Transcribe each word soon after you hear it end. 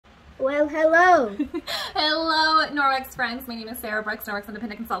Well, hello. Hello, Norwex friends. My name is Sarah Brooks, Norwex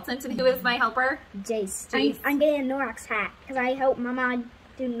Independent Consultant, and who is my helper? Jace. I'm getting a Norwex hat because I help Mama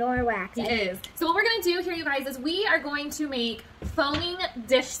do Norwex. It is. So what we're going to do here, you guys, is we are going to make foaming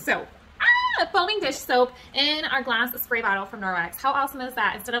dish soap. Foaming dish soap in our glass spray bottle from Norwex. How awesome is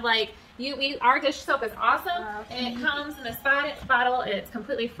that? Instead of like, our dish soap is awesome. And it comes in this bottle. It's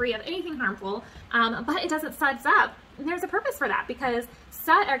completely free of anything harmful, but it doesn't suds up. And there's a purpose for that because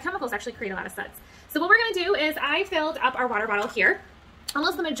chemicals actually create a lot of suds. So what we're going to do is I filled up our water bottle here,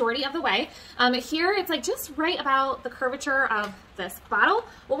 almost the majority of the way. Here it's like just right about the curvature of this bottle.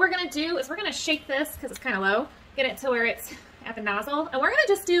 What we're going to do is we're going to shake this because it's kind of low, get it to where it's at the nozzle, and we're going to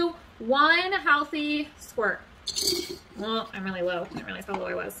just do one healthy squirt. Well, I'm really low. I didn't realize how low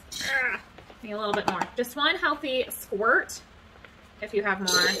I was. Need a little bit more. Just one healthy squirt. If you have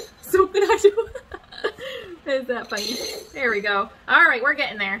more soap than I do. Is that funny? There we go. All right, we're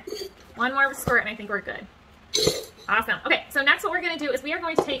getting there. One more squirt and I think we're good. Awesome. Okay, so next what we're going to do is we are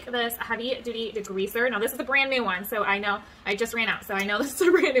going to take this heavy duty degreaser. Now this is a brand new one, so I know I just ran out, so I know this is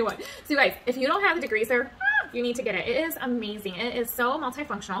a brand new one. So you guys, if you don't have the degreaser, you need to get it. It is amazing. It is so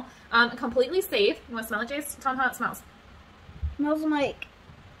multifunctional, completely safe. You want to smell it, Jace? Tell them how it smells. Smells like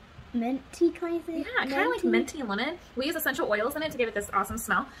minty kind of thing. Yeah, kind of like minty lemon. We use essential oils in it to give it this awesome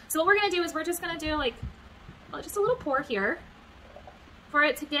smell. So what we're going to do is we're just going to do like just a little pour here for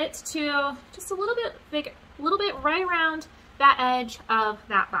it to get to just a little bit big, a little bit right around that edge of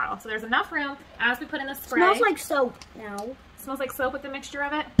that bottle. So there's enough room as we put in the spray. Smells like soap now. Smells like soap with the mixture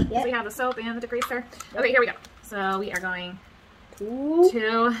of it. Yep. So we have the soap and the degreaser. Okay, here we go. So we are going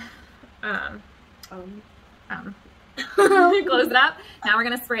to close it up. Now we're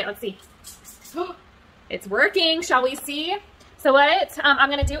gonna spray it. Let's see. It's working. Shall we see? So what I'm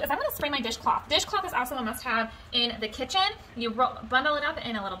gonna do is I'm gonna spray my dishcloth. Dishcloth is also a must-have in the kitchen. You bundle it up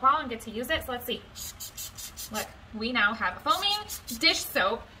in a little ball and get to use it. So let's see. Look, we now have foaming dish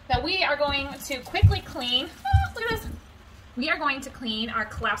soap that we are going to quickly clean. Look at this. We are going to clean our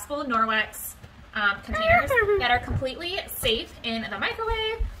collapsible Norwex containers that are completely safe in the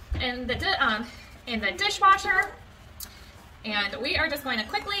microwave, in the dishwasher, and we are just going to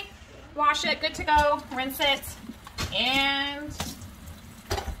quickly wash it, good to go, rinse it, and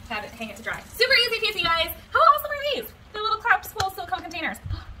have it hang it to dry. Super easy peasy, guys. How awesome are these? They're little collapsible silicone containers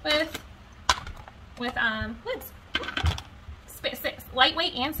with lids.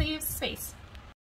 Lightweight and saves space.